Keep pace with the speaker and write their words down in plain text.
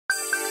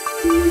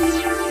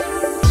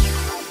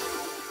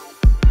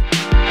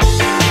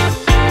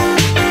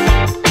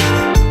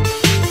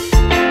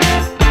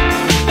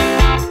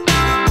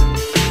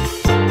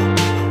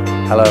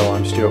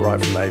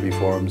Wright from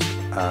AVForums,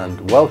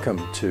 and welcome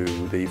to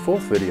the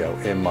fourth video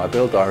in my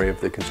build diary of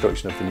the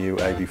construction of the new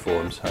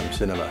AVForums Home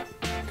Cinema.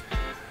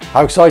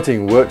 How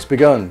exciting! Work's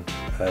begun.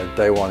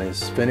 Day one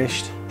is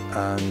finished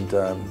and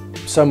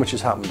so much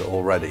has happened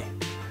already.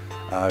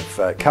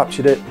 I've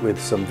captured it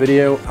with some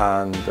video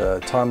and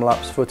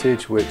time-lapse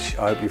footage, which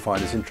I hope you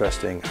find as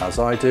interesting as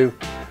I do.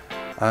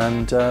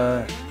 And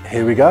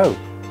here we go.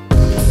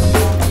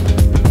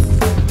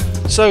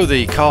 So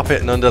the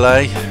carpet and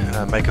underlay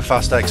make a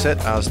fast exit,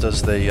 as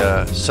does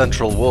the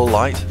central wall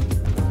light,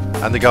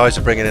 and the guys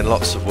are bringing in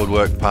lots of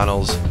woodwork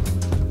panels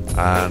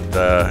and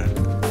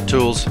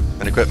tools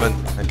and equipment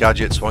and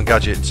gadgets. One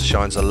gadget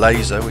shines a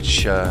laser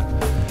which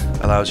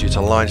allows you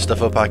to line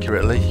stuff up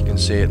accurately. You can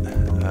see it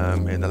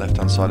in the left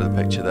hand side of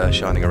the picture there,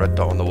 shining a red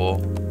dot on the wall.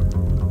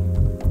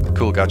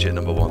 Cool gadget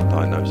number one that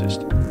I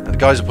noticed. And the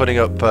guys are putting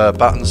up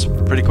battens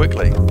pretty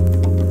quickly.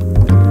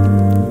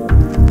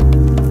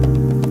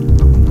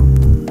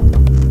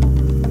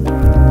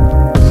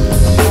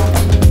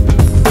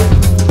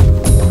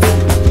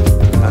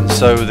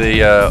 So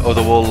the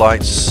other wall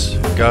lights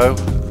go,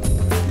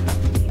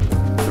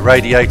 the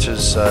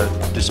radiators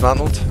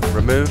dismantled,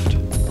 removed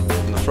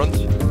from the front,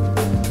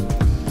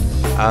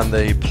 and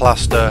the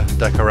plaster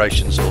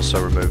decorations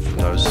also removed from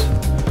those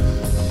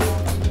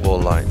wall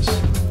lights.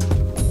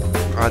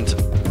 And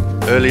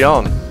early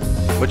on,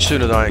 much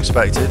sooner than I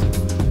expected,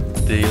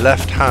 the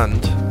left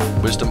hand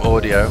Wisdom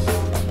Audio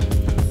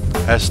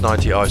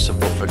S90i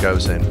subwoofer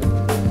goes in.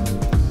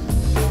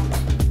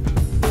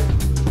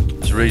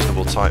 It's a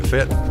reasonable tight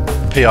fit.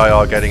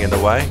 PIR getting in the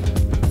way,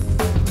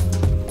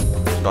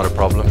 it's not a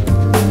problem.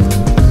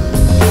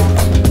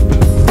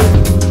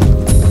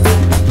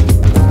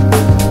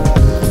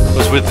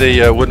 Because with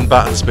the wooden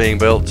battens being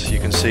built, you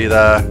can see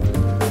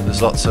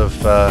there's lots of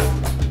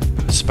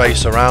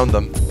space around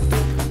them,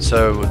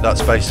 so that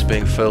space is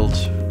being filled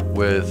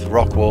with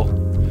rock wool,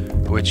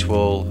 which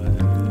will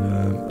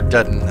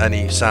deaden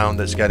any sound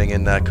that's getting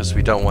in there, because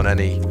we don't want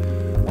any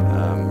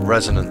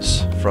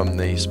resonance from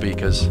the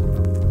speakers.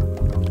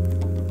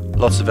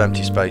 Lots of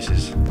empty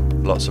spaces,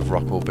 lots of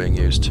rock wool being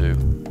used to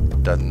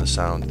deaden the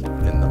sound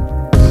in them.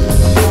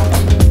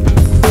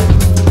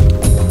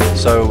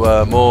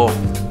 So more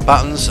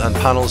battens and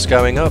panels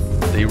going up.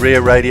 The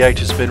rear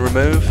radiator's been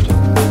removed.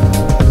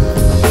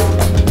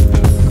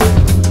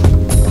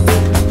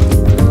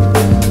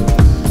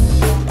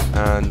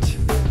 And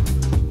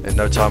in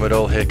no time at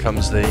all, here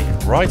comes the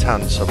right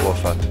hand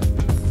subwoofer.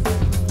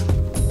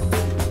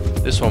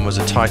 This one was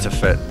a tighter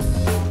fit.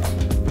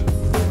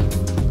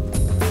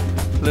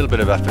 A little bit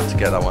of effort to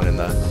get that one in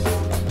there.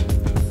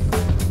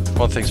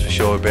 One thing's for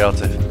sure, we'll be able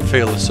to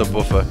feel the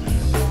subwoofer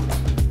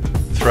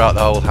throughout the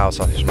whole house,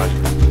 I should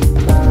imagine.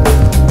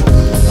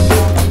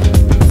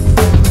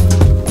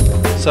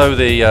 So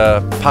the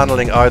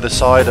panelling either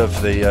side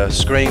of the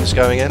screens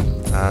going in,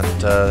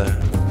 and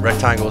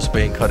rectangles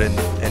being cut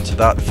into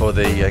that for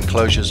the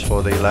enclosures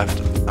for the left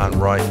and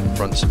right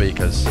front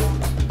speakers.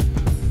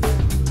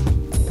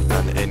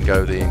 And in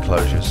go the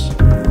enclosures.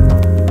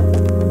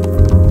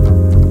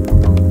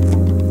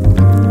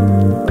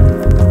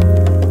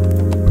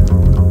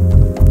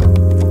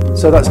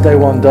 So that's day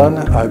one done.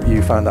 I hope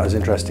you found that as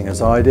interesting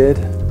as I did.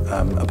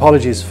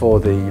 Apologies for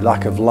the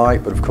lack of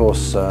light, but of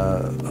course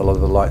a lot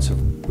of the lights have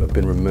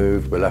been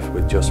removed. We're left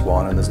with just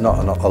one, and there's not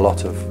a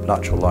lot of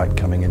natural light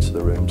coming into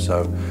the room.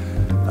 So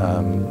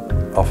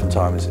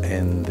oftentimes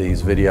in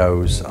these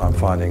videos I'm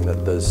finding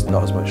that there's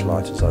not as much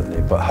light as I'd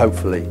need, but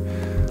hopefully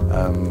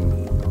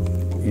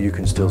you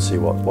can still see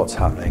what's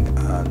happening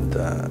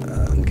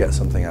and get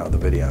something out of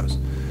the videos.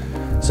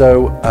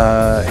 So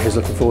here's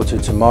looking forward to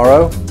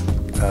tomorrow.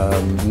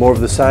 More of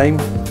the same,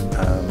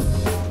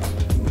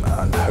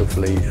 and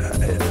hopefully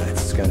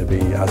it's going to be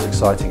as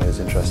exciting and as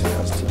interesting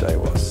as today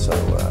was. So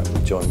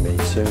join me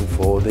soon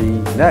for the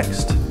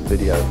next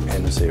video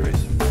in the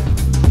series.